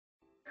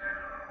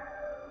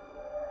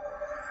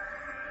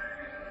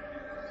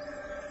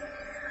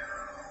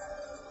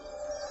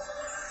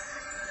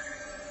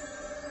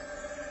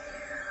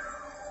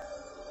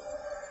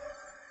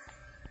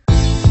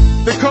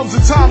There comes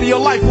a time in your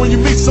life when you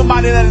meet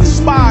somebody that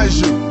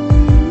inspires you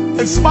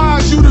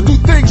to do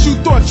things you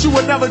thought you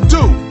would never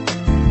do.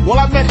 Well,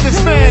 I met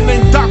this man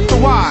named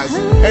Dr. Wise,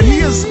 and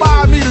he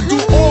inspired me to do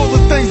all the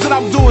things that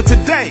I'm doing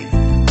today.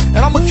 And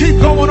I'm gonna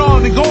keep going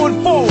on and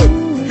going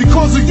forward.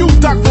 Because of you,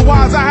 Dr.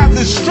 Wise, I have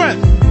this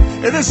strength.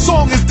 And this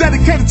song is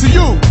dedicated to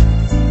you.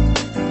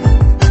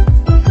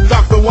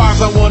 Dr.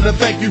 Wise, I want to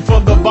thank you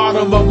from the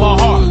bottom of my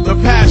heart. The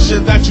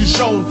passion that you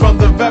shown from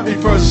the very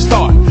first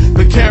start.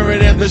 The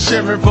caring and the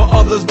sharing for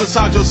others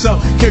besides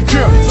yourself. Care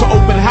to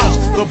open house,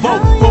 the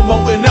vote,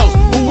 promoting else.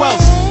 Who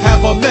else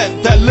have I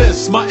met that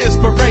lists my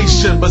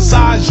inspiration?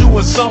 Besides you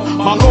and some,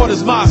 my Lord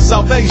is my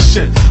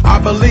salvation. I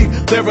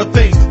believe there are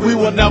things we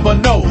will never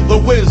know. The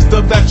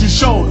wisdom that you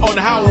shown on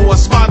how a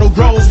spinal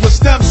grows with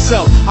stem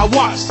cells. I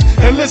watched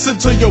and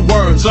listened to your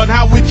words on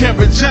how we can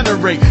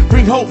regenerate,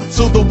 bring hope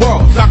to the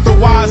world. Dr.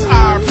 Wise,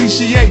 I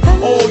appreciate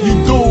all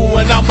you do,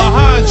 and I'm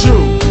behind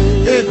you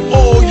in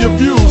all your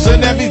views.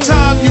 And every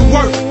time you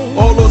work,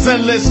 all those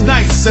endless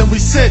nights, and we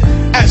sit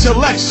at your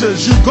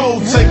lectures, you go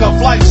take a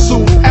flight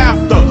soon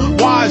after.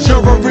 Wise, you're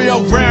a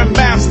real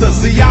grandmaster.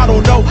 See, I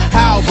don't know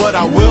how, but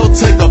I will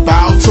take a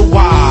bow to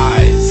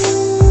Wise.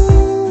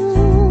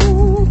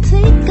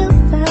 Take a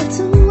bow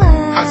to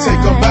Wise. I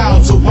take a bow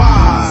to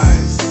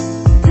Wise.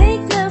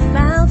 Take a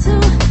bow to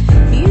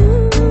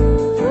you.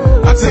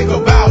 I take a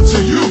bow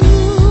to you.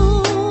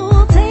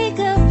 Take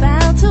a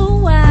bow to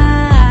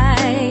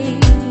Wise.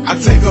 I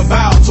take a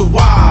bow to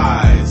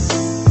Wise.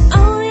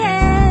 Oh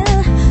yeah,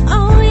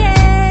 oh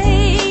yeah,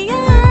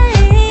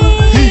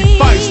 yeah. He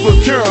fights for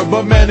cure,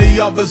 but many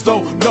of us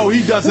don't know.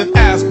 He doesn't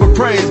ask for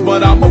praise,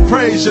 but I'ma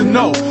praise you,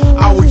 know.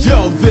 I will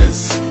yell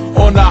this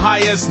on the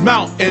highest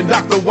mountain.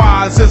 Dr.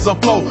 Wise is a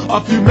flow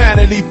of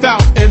humanity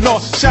fountain. Or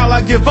shall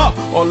I give up,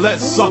 or let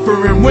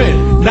suffering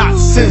win? Not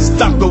since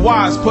Dr.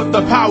 Wise put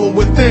the power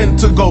within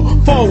to go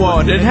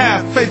forward and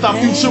have faith. Our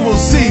future will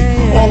see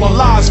all our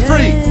lives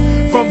free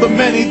from the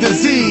many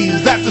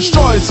disease that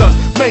destroys us,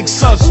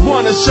 makes us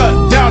wanna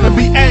shut down and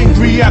be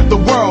angry at the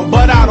world.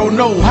 But I don't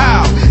know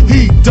how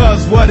he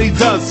does what he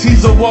does.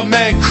 He's a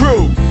one-man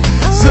crew.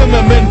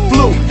 Cinnamon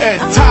flu and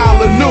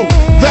Tyler New.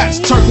 That's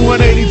Turk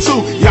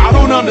 182. Y'all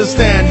don't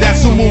understand that,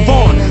 so move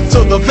on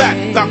to the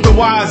fact. Dr.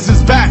 Wise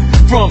is back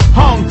from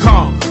Hong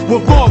Kong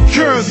with more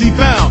cures he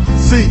found.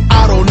 See,